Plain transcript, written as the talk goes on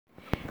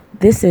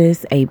This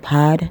is a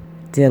Pod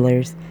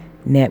Dealers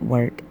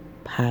Network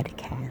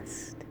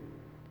podcast.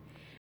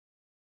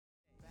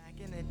 Back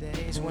in the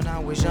days when I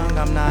was young,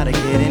 I'm not a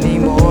kid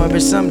anymore.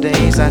 But some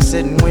days I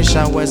sit and wish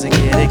I was a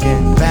kid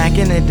again. Back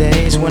in the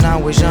days when I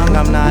was young,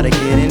 I'm not a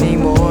kid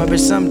anymore. But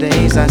some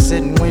days I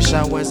sit and wish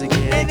I was a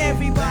kid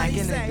again. Back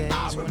in the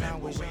days when I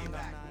was young, I'm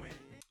not a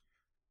kid.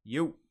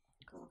 Yo,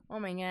 Oh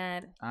my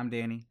god. I'm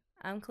Danny,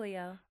 I'm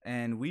Cleo.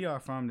 and we are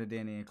from the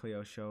Danny and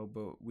Cleo show,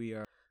 but we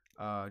are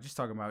just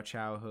talking about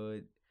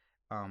childhood.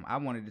 I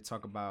wanted to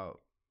talk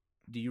about,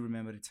 do you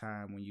remember the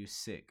time when you're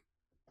sick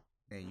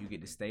and you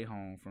get to stay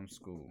home from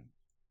school?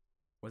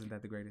 Wasn't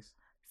that the greatest?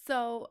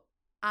 So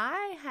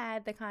I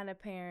had the kind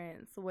of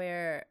parents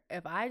where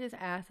if I just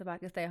asked if I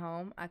could stay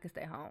home, I could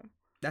stay home.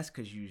 That's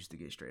because you used to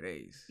get straight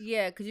A's.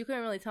 Yeah, because you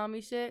couldn't really tell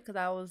me shit because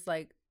I was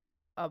like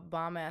a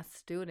bomb ass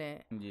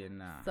student. Yeah,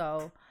 nah.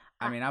 So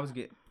I mean,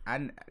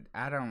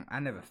 I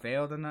never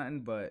failed or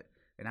nothing,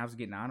 and I was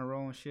getting honor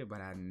roll and shit, but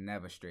I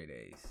never straight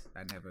A's.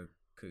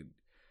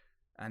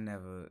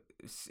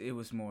 It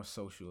was more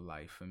social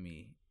life for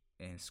me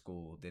in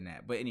school than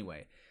that. But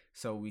anyway,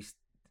 so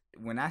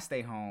when I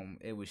stay home,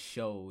 it was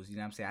shows, you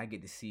know what I'm saying? I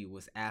get to see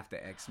what's after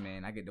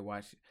X-Men. I get to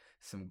watch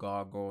some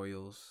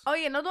Gargoyles. oh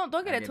yeah, no, don't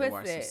get it I get to watch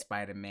some twisted.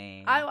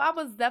 Spider-Man. I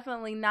was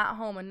definitely not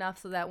home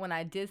enough so that when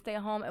I did stay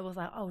home, it was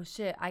like, oh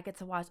shit, I get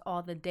to watch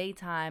all the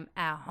daytime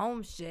at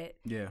home shit.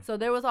 Yeah. So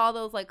there was all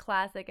those like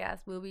classic ass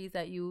movies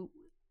that you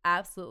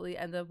absolutely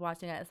end up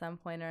watching at some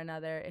point or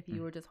another if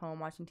you were just home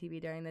watching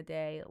TV during the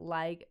day,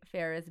 like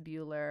Ferris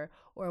Bueller,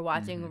 or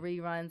watching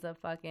reruns of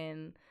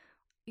fucking,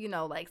 you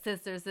know, like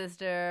Sister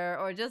Sister,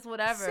 or just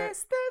whatever.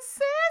 Sister.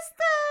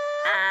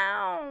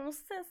 Ow,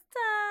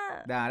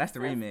 sister. Nah, that's the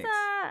Sister, remix.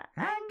 I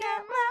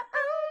got my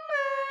own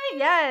mind.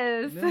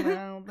 Yes. Do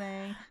my own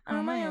thing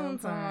On my own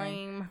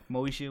time.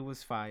 Moesha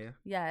was fire.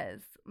 Yes.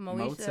 Mo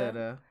to Moesha.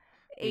 the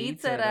E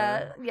to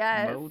the.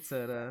 Yes. Mo to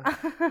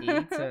the E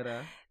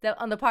to the.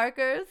 On the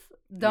Parkers.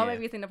 Don't Yeah. make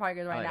me sing the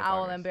Parkers right like now. the I will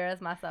Parkers.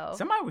 embarrass myself.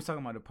 Somebody was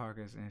talking about the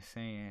Parkers and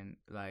saying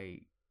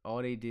like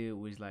all they did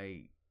was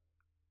like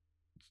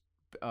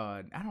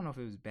I don't know if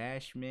it was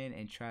bash men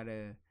and try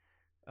to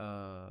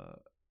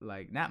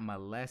like not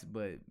molest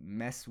but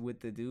mess with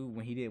the dude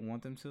when he didn't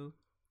want them to.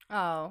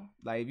 Oh.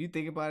 Like if you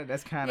think about it,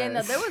 that's kind of Yeah,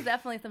 no, there was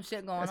definitely some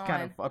shit going that's on.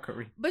 kind of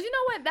fuckery. But you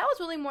know what? That was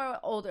really more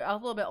older. I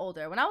was a little bit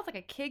older. When I was like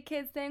a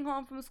kid staying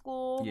home from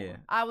school, Yeah.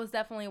 I was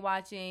definitely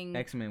watching.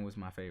 X-Men was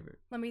my favorite.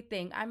 Let me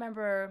think. I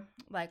remember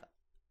like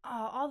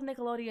all the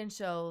Nickelodeon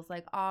shows,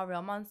 like All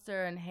Real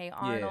Monster and Hey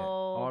Arnold. Yeah,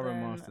 all the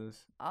and monsters.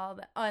 All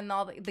the and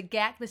all the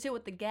GAC, the shit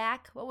with the GAC.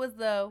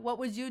 What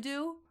would you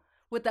do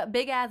with that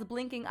big ass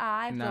blinking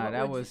eye? Nah, what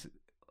that would was.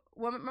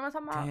 what remember what I'm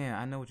talking about?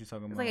 Damn, I know what you're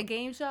talking It's about. like a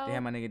game show. They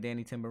had my nigga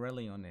Danny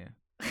Timberelli on there.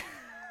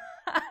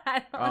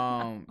 I don't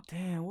know.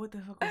 Damn, what the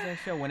fuck was that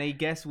show? When they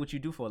guess what you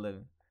do for a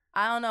living.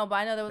 I don't know, but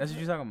I know there was. That's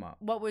what you're talking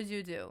about. What would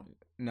you do?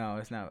 No,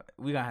 it's not.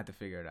 We gonna have to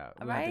figure it out.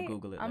 We Right? have to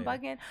Google it. I'm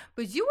later. bugging.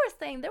 But you were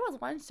saying there was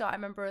one show I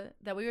remember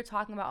that we were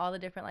talking about all the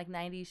different like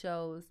 90s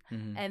shows,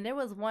 Mhm. and there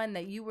was one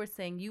that you were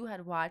saying you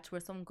had watched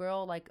where some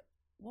girl like,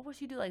 what would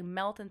she do, like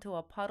melt into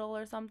a puddle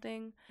or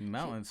something?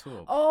 Mountain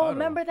too. Oh,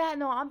 remember that?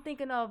 No, I'm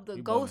thinking of the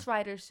You Ghost bugging.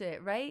 Rider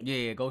shit, right?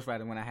 Yeah, Ghost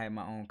Rider when I had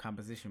my own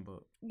composition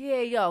book. Yeah,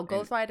 yo,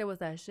 Ghost Rider was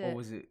that shit. Or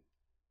was it?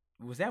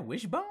 Was that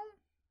Wishbone?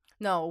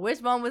 No,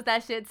 Wishbone was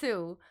that shit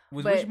too.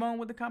 Was But- Wishbone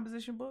with the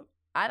composition book?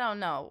 I don't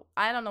know.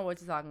 I don't know what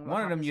you're talking about.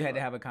 One of them you had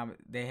to Composition have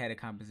They had a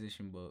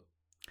composition book.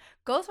 book.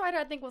 Ghost Rider,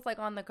 I think, was like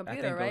on the I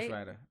computer, think right? Ghost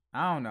Rider.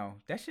 I don't know.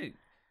 That shit.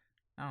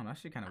 I don't know. That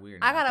shit kind of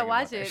weird. I now. gotta Think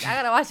watch about that it. shit. I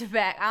gotta watch it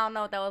back. I don't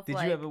know what that was Did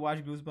like. you ever watch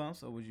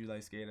Goosebumps, or was you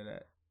like scared of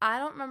that? I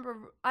don't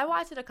remember. I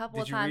watched it a couple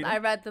Did of you times. read 'em? I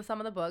read some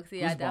of the books.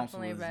 Yeah, I Goosebumps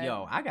definitely was, read.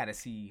 Yo, I gotta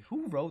see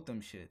who wrote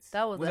them shits.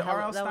 That was it a hell-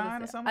 R.L. that was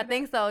Stein a- or something? I like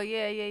think so.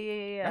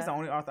 Yeah. That's the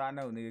only author I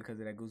know, nigga, because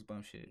of that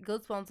Goosebumps shit.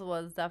 Goosebumps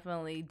was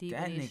definitely deep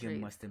That in these nigga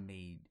streets. must have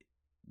made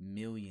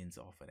millions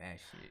off of that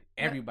shit.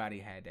 Everybody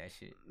had that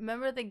shit.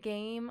 Remember the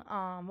game?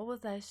 What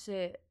was that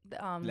shit?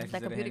 Legends that of the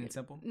computer. Hidden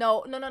Temple?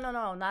 No,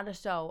 not a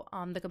show.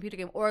 The computer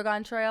game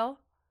Oregon Trail.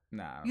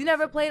 Nah. I don't You know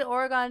never shit. played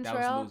Oregon That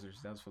Trail? was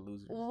losers. That was for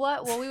losers.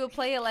 What? Well, we would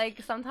play it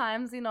like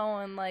sometimes, you know,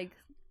 and like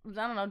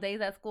I don't know,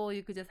 days at school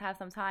you could just have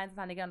some time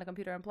to get on the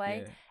computer and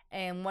play. Yeah.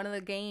 And one of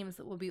the games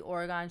would be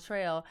Oregon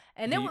Trail.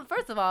 And Do then you-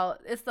 first of all,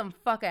 it's some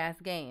fuck ass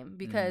game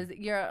because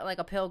you're like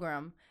a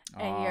pilgrim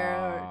and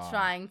you're Aw.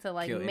 trying to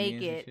like Kill make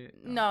Indians and it.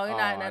 shit? No, you're Oh,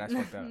 not. that's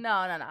fucked up. No.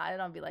 I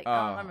don't be like.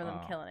 I don't remember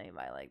them Oh. killing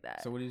anybody like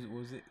that. So what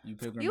was it? You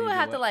pilgrim? You would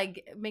have to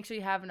like make sure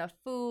you have enough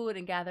food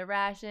and gather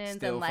rations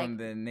steal and like. from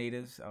the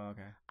natives. Oh,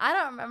 okay. I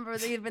don't remember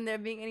even there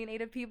being any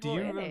native people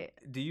in it.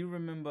 Do you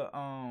remember?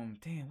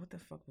 Damn, what the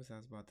fuck was I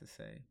about to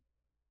say?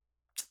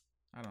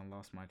 I done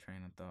lost my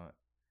train of thought.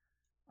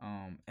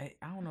 I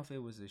don't know if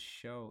it was a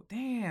show.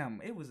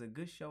 Damn, it was a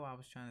good show I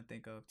was trying to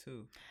think of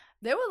too.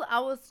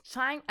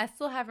 I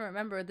still haven't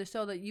remembered the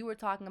show that you were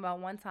talking about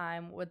one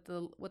time with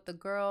the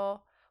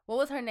girl. What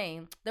was her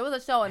name? There was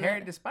a show in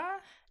Harriet the Spy?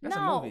 That's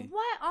no, a movie.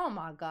 what? Oh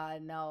my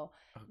God, no.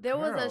 A There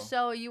was girl. a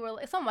show you were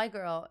some white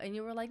girl and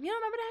you were like, you don't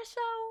remember that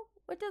show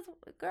with this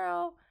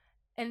girl?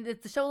 and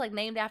it's the show like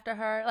named after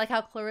her, like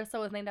how Clarissa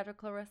was named after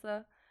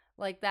Clarissa,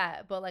 like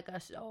that. But like a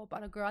show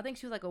about a girl. I think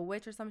she was like a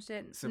witch or some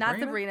shit.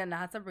 Sabrina?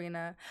 Not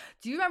Sabrina.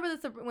 Do you remember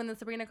when the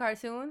Sabrina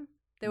cartoon?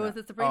 There No. was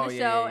the Sabrina Oh, show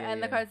yeah,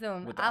 and the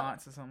cartoon. with the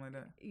aunts or something like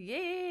that.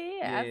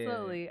 Yeah,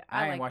 absolutely.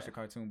 I ain't like watched that. the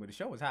cartoon, but the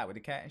show was hot with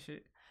the cat and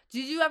shit.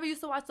 Did you ever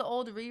used to watch the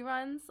old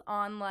reruns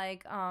on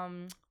like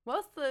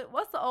what's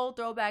the old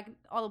throwback,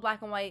 all the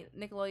black and white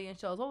Nickelodeon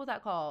shows? What was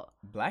that called?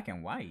 Black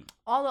and white.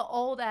 All the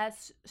old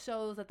ass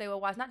shows that they would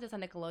watch, not just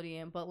on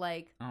Nickelodeon, but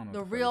like I don't know the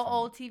what the fuck real you're talking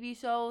old TV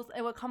shows.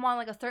 It would come on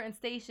like a certain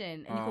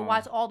station, and you could Oh.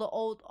 watch all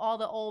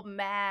the old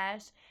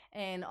MASH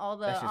and all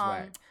the That's just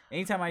whack.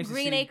 Anytime I used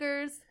Green to see,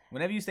 Acres.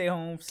 whenever you stay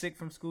home sick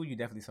from school, you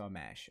definitely saw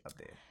MASH up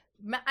there.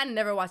 I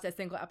never watched a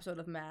single episode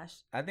of MASH.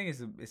 I think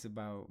it's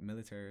about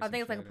military. I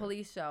think it's like a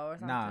police show or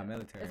something. Nah,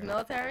 military. It's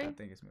military? I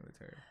think it's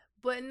military.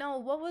 But no,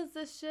 what was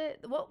the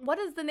shit? What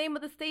is the name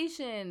of the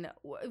station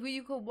where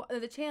you could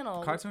the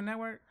channel? Cartoon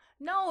Network.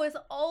 No, it's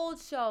old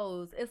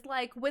shows. It's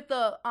like with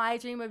the I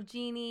Dream of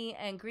Jeannie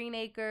and Green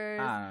Acres.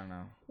 I don't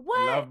know.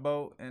 What? Love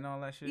Boat and all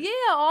that shit. Yeah,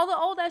 all the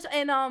old ass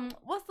and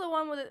what's the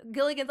one with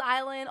Gilligan's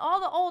Island? All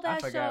the old I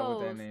ass forgot shows.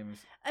 what that name is.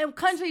 And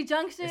Country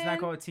Junction. It's not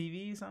called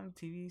TV something.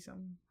 TV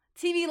something.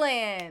 TV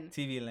Land.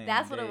 TV Land.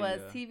 That's what There it you was.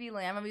 go. TV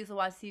Land. I remember I used to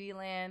watch TV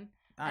Land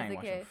I as ain't a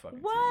watching kid. fucking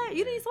What? TV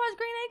You didn't Land. used to watch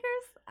Green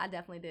Acres? I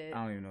definitely did.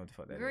 I don't even know what the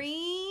fuck that is.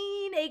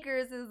 Green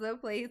Acres is the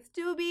place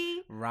to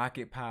be.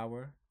 Rocket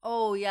Power.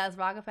 Oh yes,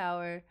 Rocket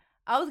Power.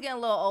 I was getting a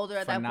little older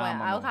at that point. I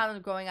Phenomenal. was kind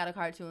of growing out of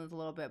cartoons a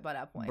little bit by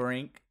that point.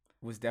 Brink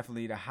was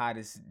definitely the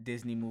hottest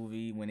Disney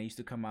movie when they used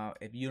to come out.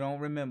 If you don't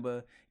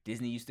remember,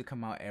 Disney used to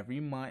come out every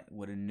month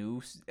with a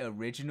new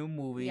original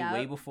movie. Yep.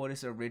 Way before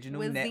this original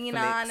With Netflix.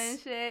 Xenon and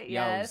shit.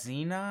 Yes. Yo,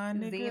 Xenon,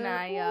 nigga.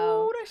 Xenon,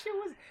 yo.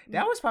 Ooh,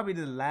 that was probably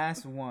the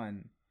last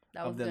one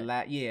That was of the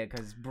good. yeah,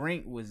 because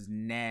Brink was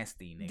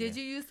nasty, nigga. Did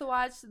you used to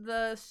watch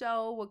the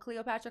show with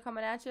Cleopatra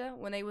Coming at You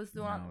when they was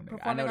doing No, nigga. I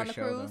performing know on the the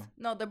show, cruise?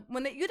 though. No,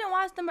 you didn't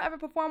watch them ever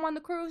perform on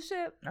the cruise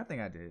ship. I think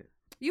I did.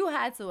 You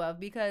had to have,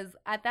 because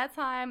at that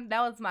time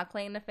that was my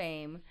claim to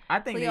fame. I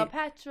think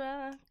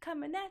Cleopatra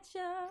Coming at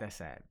You. that's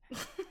sad.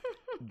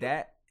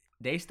 That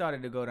they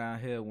started to go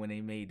downhill when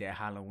they made that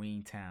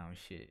Halloween Town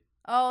shit.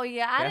 Oh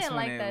yeah, I That's didn't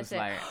when like it that was shit.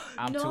 like,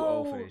 I'm no, too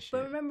old for this shit.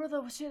 But remember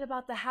the shit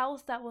about the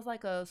house that was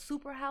like a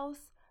super house,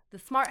 the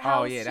smart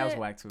house. Oh yeah, that was shit?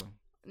 whack too.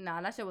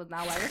 Nah, that shit was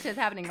not whack. That shit's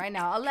happening right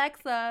now.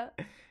 Alexa,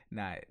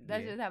 Nah,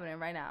 that yeah. shit's happening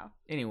right now.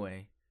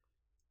 Anyway,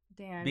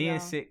 Damn. being yo.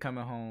 sick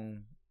coming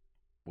home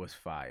was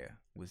fire.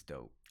 Was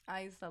dope.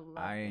 I used to love.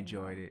 I being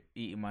enjoyed home. it.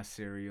 Eating my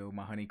cereal,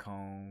 my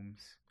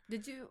honeycombs,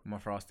 Did you my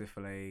frosted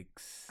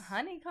flakes.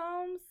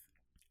 honeycombs?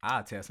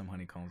 I'll tear some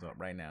honeycombs up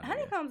right now. nigga.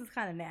 Honeycombs is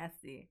kind of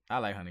nasty. I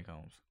like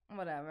honeycombs.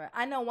 Whatever.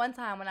 I know one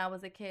time when I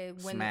was a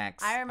kid, when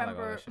Smacks. I I like all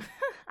remember, that shit.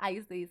 I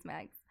used to eat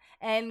Smacks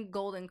and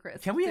Golden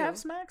Crisp. Can we too. have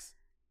smacks?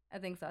 I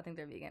think so. I think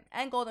they're vegan.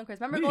 And Golden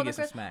Crisp. Remember We need to Golden get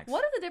some Crisp? Smacks.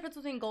 What is the difference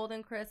between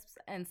Golden Crisps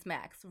and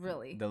Smacks?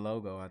 Really? The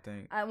logo, I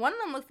think. One of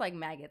them looks like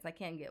maggots. I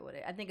can't get with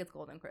it. I think it's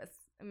Golden Crisp.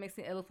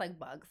 It looks like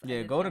bugs. I Yeah,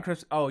 just Golden can't.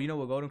 Crisp. Oh, you know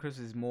what? Golden Crisp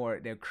is more.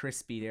 They're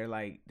crispy. They're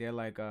like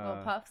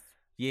Little puffs.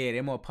 Yeah,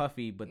 they're more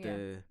puffy, but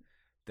Yeah.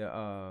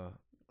 the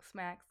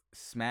Smacks.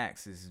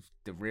 Smacks is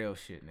the real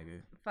shit,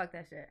 nigga. Fuck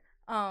that shit.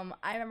 I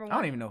remember. I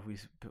don't even know if we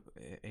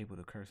able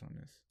to curse on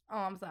this. Oh,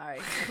 I'm sorry.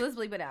 Let's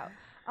bleep it out.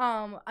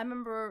 I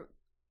remember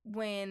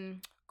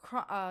when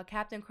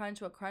Captain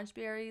Crunch with Crunch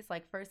Berries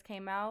like first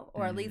came out,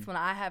 or at least when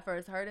I had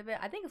first heard of it.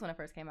 I think it's when it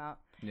first came out.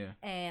 Yeah.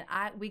 And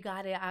we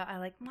got it. I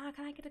like, Ma,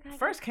 can I get it? Can I get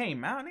First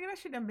came out, nigga. That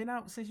shit done been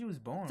out since you was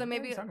born. So What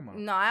maybe you talking about?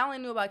 no. I only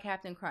knew about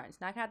Captain Crunch,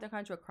 not Captain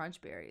Crunch with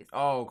Crunch Berries.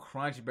 Oh,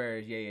 Crunch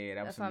Berries. Yeah.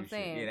 That was That's some what new I'm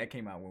saying. shit. Yeah, that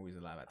came out when we was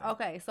alive. I think.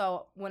 Okay,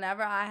 so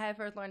whenever I had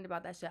first learned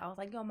about that shit, I was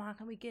like, "Yo, Mom,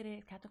 can we get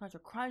it? Captain Crunch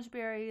with Crunch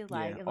Berries,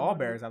 like yeah. it's All one of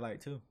berries I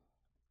like too.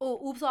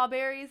 Oh, Oops All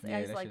Berries. Yeah, I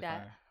used to like shit's that.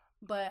 fire.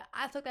 But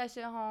I took that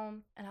shit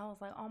home and I was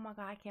like, "Oh my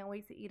god, I can't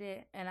wait to eat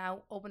it!" And I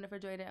opened the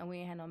refrigerator and we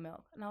ain't had no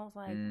milk. And I was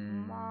like,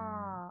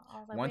 "Ma," I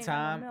was like, One "We ain't got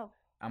time, no milk."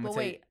 I'm But gonna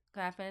wait,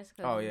 can I finish?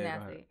 Cause Oh, it's yeah, go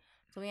nasty. ahead.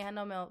 So we ain't had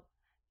no milk.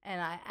 And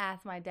I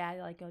asked my dad,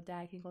 like, "Yo,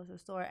 Dad, can you go to the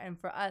store?" And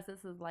for us,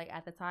 this is like,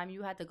 at the time,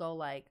 you had to go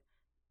like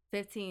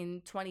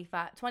 15,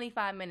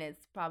 25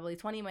 minutes, probably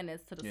 20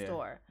 minutes to the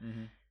store.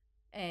 Mm-hmm.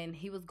 And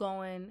he was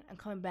going and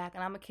coming back.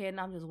 And I'm a kid and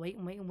I'm just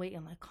waiting.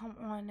 Like, come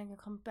on, nigga,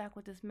 come back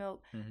with this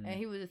milk. Mm-hmm. And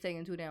he was just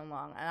taking too damn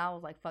long. And I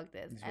was like, fuck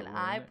this. Just And put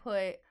I water in it?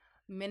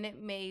 put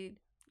Minute Maid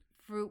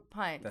fruit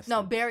punch. That's No,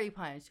 stupid. berry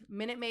punch.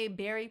 Minute Maid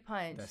berry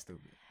punch That's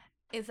stupid.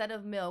 instead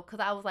of milk,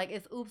 because I was like,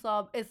 it's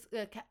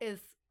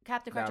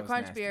Captain Crunch That or was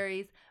Crunch nasty.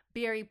 Berries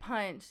berry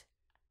punch,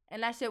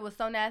 and that shit was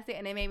so nasty,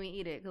 and they made me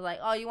eat it. Cause like,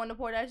 oh, you want to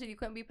pour that shit? You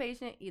couldn't be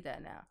patient. Eat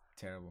that now.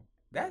 Terrible.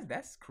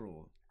 That's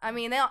cruel. I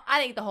mean,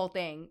 I ate the whole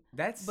thing,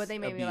 That's but they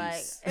made me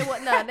abuse. like, it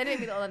was no, they didn't make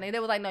me the whole thing. They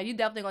was like, no, you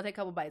definitely gonna take a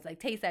couple bites. Like,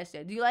 taste that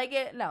shit. Do you like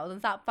it? No, then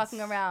stop fucking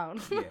around.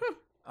 Yeah.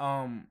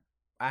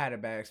 I had a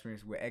bad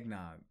experience with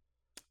eggnog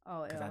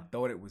Oh, because yeah. I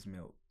thought it was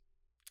milk,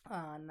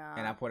 Oh no.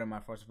 and I poured it in my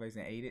frosted flakes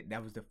and ate it.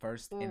 That was the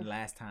first and Oof.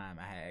 last time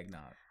I had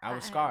eggnog. I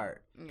was I- scarred.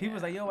 People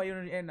was yeah. like, "Yo, why you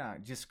don't eat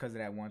eggnog?" Just because of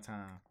that one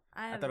time.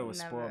 I thought it was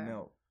spoiled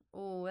milk.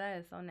 Oh, that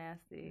is so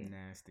nasty.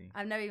 Nasty.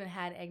 I've never even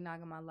had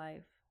eggnog in my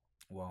life.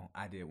 Well,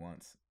 I did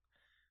once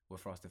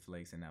with Frosted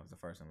Flakes, and that was the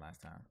first and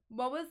last time.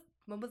 What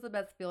was the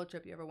best field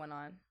trip you ever went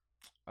on?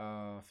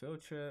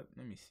 Field trip.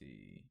 Let me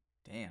see.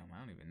 Damn, I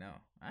don't even know.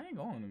 I ain't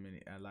going on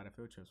a lot of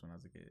field trips when I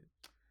was a kid.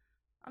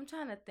 I'm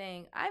trying to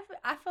think. I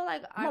feel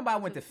like I remember I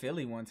went to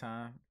Philly one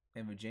time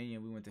in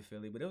Virginia. We went to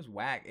Philly, but it was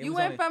whack. You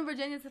went from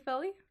Virginia to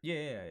Philly?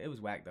 Yeah, it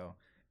was whack though.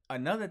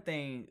 Another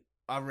thing,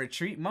 a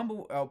retreat,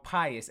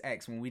 Pius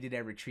X, when we did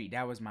that retreat,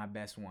 that was my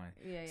best one.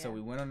 Yeah. So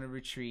we went on the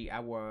retreat. I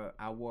wore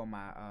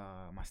my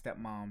my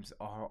stepmom's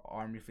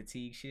army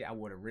fatigue shit. I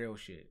wore the real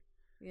shit.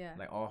 Yeah.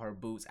 Like all her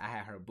boots. I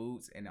had her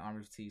boots and the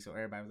army fatigue. So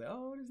everybody was like,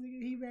 "Oh, this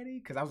nigga, he ready?"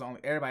 Because I was the only.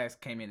 Everybody else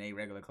came in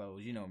regular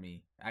clothes. You know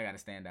me. I gotta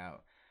stand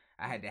out.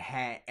 I had the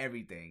hat,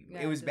 everything.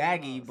 It was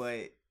baggy,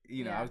 but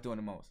I was doing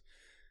the most.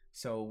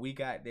 So we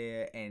got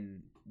there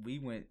and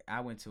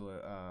I went to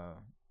a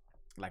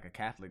like a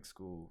Catholic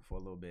school for a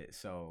little bit.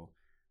 So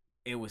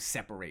it was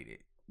separated,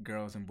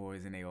 girls and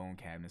boys in their own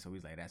cabinet. So we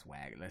was like, that's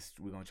whack.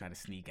 We're gonna try to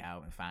sneak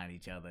out and find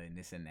each other and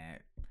this and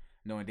that.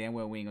 Knowing damn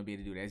well we ain't gonna be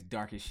able to do that. It's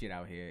dark as shit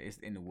out here. It's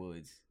in the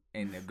woods.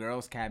 And the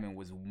girls' cabin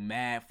was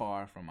mad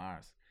far from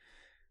ours.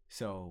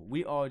 So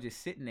we all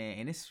just sitting there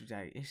and it's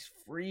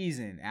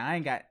freezing.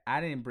 And I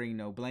didn't bring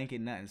no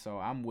blanket, nothing. So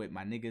I'm with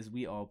my niggas.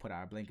 We all put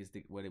our blankets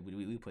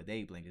we put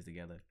their blankets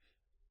together.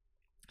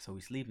 So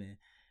we sleeping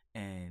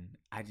and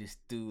I just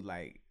threw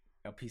like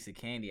a piece of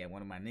candy at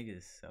one of my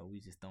niggas. So we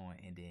just throwing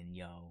and then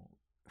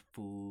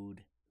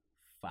food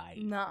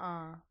fight.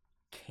 Nuh-uh.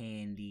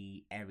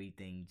 Candy,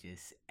 everything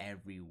just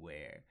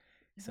everywhere.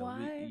 So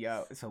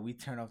what? So we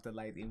turn off the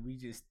lights and we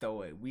just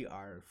throw it. We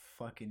are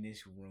fucking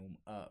this room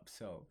up.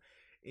 So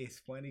it's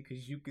funny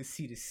because you can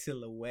see the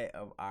silhouette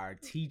of our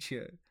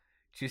teacher,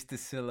 just the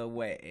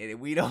silhouette, and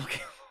we don't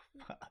give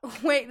a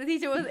fuck. Wait, the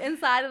teacher was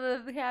inside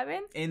of the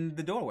cabin? In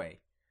the doorway.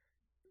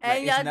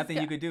 And there's nothing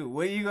you could do.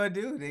 What are you gonna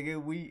do,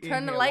 nigga? We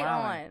turn the light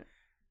on.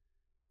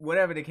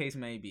 Whatever the case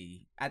may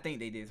be, I think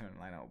they did turn the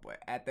light on, but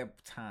at the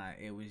time,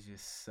 it was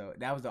just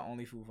that was the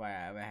only food fight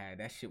I ever had.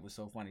 That shit was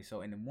so funny.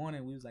 So in the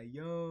morning, we was like,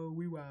 yo,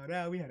 we wild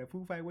out. We had a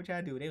food fight. What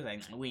y'all do? They was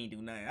like, we ain't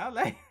do nothing. I was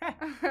like,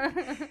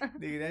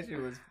 nigga, that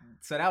shit was,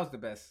 so that was the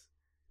best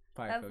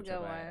That's a good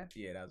one.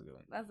 Yeah, that was a good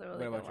one. That's a really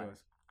good one. What about yours?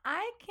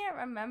 I can't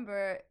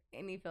remember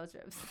any field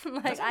trips.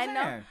 I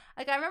know,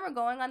 I remember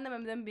going on them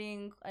and them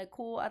being like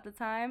cool at the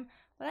time,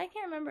 but I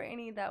can't remember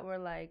any that were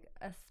like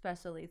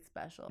especially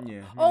special.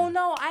 Yeah. Oh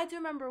no, I do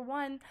remember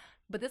one,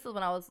 but this was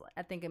when I was,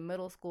 I think, in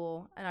middle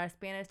school, and our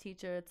Spanish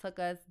teacher took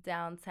us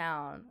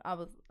downtown. I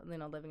was,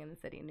 living in the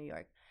city in New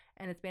York,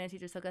 and the Spanish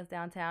teacher took us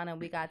downtown, and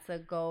we got to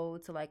go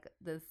to like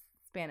this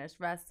Spanish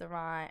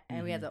restaurant,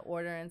 and we had to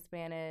order in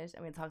Spanish,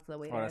 and we talked to the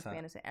waiter in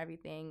Spanish and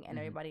everything, and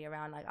everybody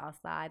around like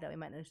outside that we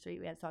met in the street,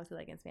 we had to talk to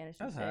like in Spanish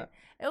and shit.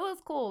 It was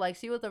cool. Like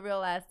she was a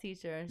real ass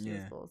teacher, and she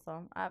was cool.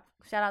 So I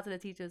shout out to the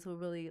teachers who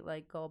really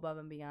like go above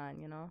and beyond.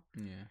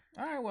 Yeah.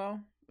 All right.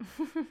 Well,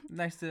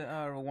 nice to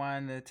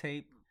rewind the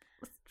tape.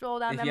 Stroll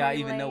down. If y'all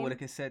even know what a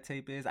cassette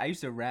tape is, I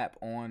used to rap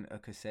on a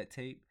cassette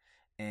tape,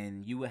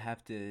 and you would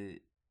have to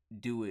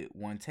do it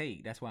one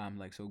take. That's why I'm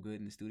like so good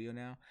in the studio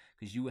now,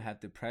 because you would have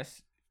to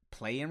press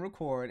play and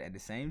record at the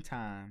same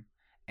time.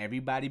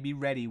 Everybody be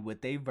ready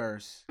with their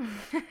verse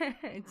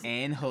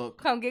and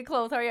hook. Come get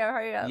close.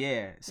 Hurry up.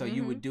 Yeah. So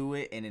you would do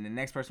it, and then the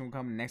next person would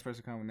come, the next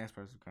person would come, the next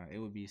person would come. It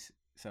would be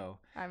so.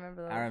 I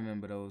remember those. I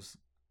remember those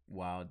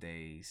wild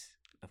days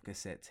of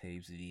cassette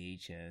tapes,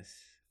 VHS,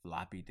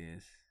 floppy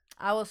disk.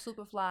 I was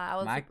super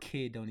fly. My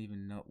kid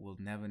will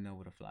never know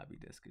what a floppy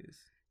disk is.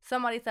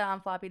 Somebody said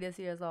I'm floppy disk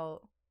years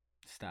old.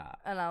 Stop.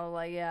 And I was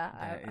like,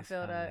 yeah, I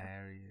feel that.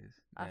 Hilarious.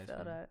 I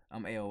feel that.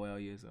 I'm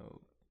AOL years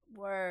old.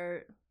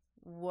 Word.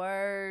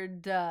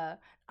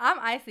 I'm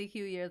ICQ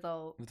years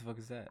old. What the fuck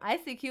is that?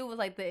 ICQ was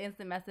like the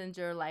instant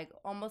messenger, like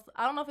almost,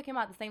 I don't know if it came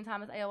out at the same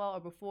time as AOL or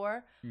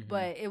before,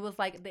 but it was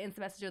like the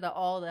instant messenger that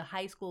all the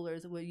high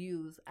schoolers would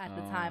use at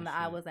the time that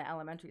I was in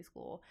elementary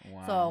school.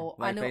 Wow. So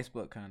like I knew,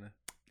 Facebook kind of.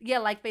 Yeah,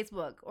 like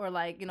Facebook or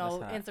like,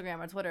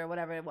 Instagram or Twitter or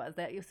whatever it was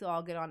that used to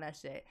all get on that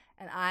shit.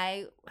 And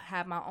I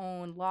had my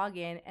own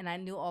login, and I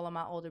knew all of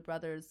my older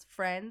brother's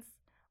friends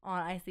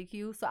on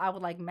ICQ, so I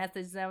would like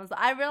message them. So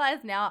I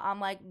realize now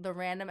I'm like the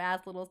random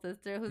ass little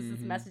sister who's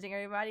just messaging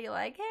everybody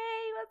like,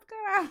 hey, what's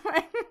going on?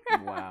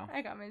 Like, wow.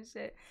 I got my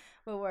shit.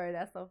 But word,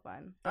 that's so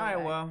fun. All right,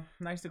 well,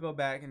 nice to go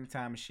back in the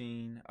time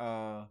machine.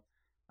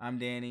 I'm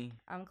Danny.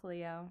 I'm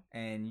Cleo.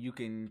 And you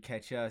can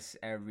catch us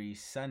every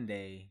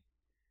Sunday.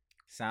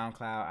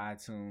 SoundCloud,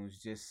 iTunes,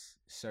 just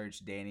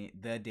search the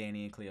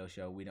Danny and Cleo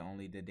Show. We the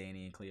only the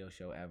Danny and Cleo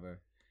show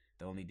ever.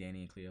 The only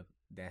Danny and Cleo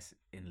that's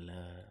in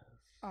love.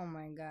 Oh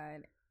my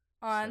God.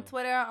 On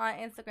Twitter, on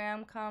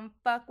Instagram, come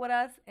fuck with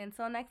us.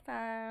 Until next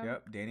time.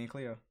 Yep, Danny and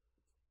Cleo.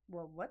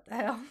 Well, what the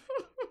hell?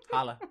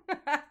 Holla.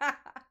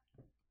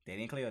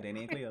 Danny and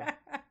Cleo.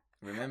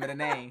 Remember the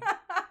name.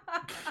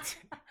 Back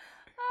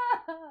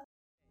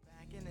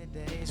in the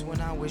Days when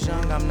I was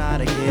young, I'm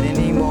not a kid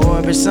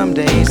anymore. But some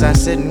days I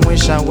sit and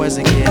wish I was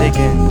a kid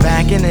again.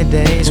 Back in the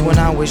days when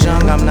I was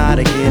young, I'm not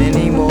a kid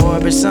anymore.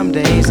 But some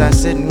days I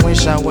sit and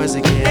wish I was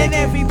a kid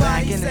again.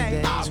 Back in the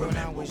days when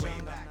I was young,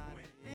 I'm not